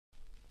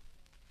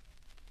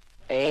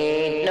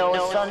Ain't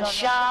no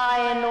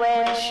sunshine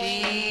when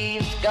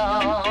she's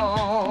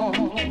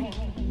gone.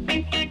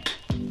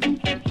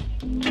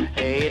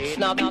 It's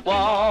not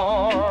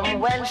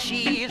warm when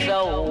she's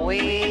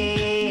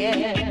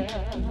away.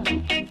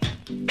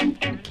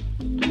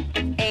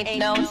 Ain't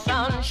no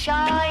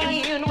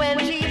sunshine when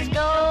she's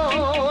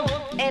gone,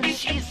 and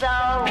she's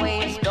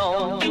always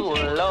gone too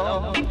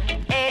alone.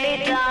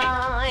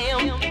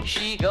 Anytime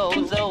she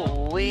goes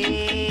away,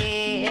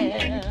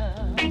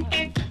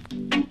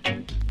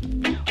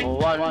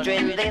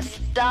 wondering this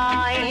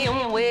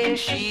time where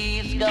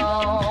she's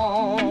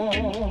gone,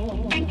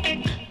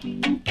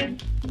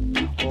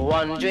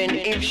 wondering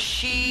if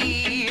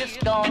she's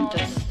going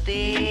to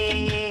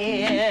stay.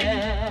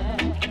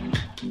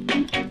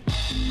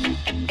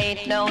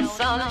 Ain't no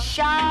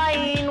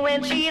sunshine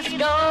when she's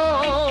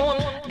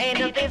gone,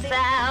 and this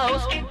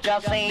house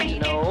just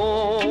ain't no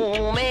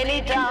home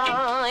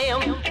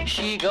anytime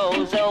she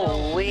goes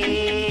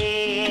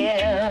away.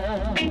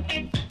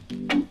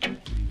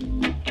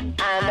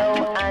 I know,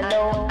 I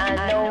know, I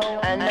know,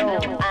 I know,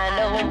 I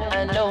know,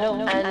 I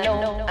know, I know,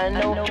 I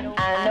know,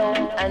 I know,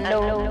 I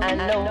know, I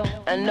know,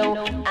 I know,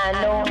 I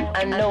know,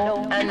 I know,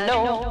 I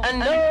know, I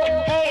know.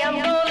 Hey, I'm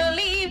gonna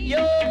leave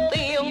your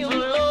things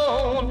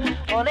alone,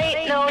 but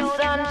ain't no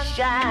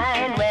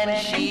sunshine when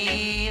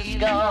she's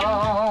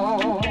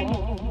gone.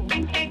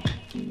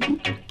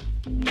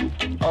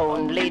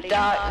 Only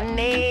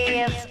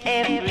darkness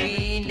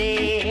every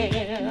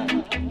day.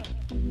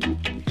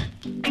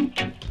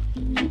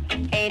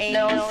 Ain't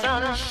no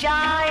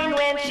sunshine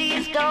when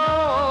she's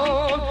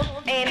gone,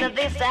 and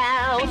this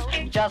house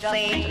just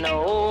ain't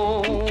no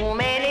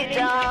home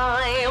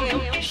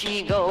anytime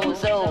she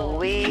goes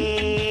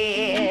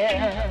away.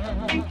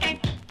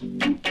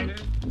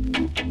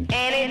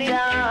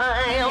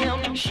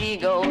 Anytime she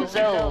goes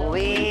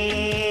away.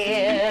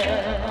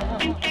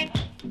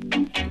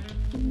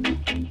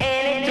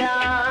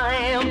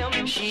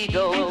 Anytime she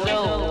goes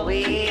away.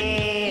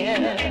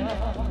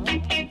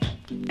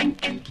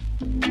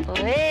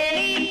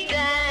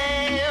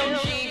 Anytime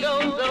she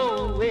goes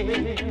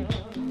away,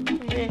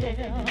 yeah,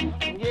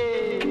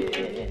 yeah.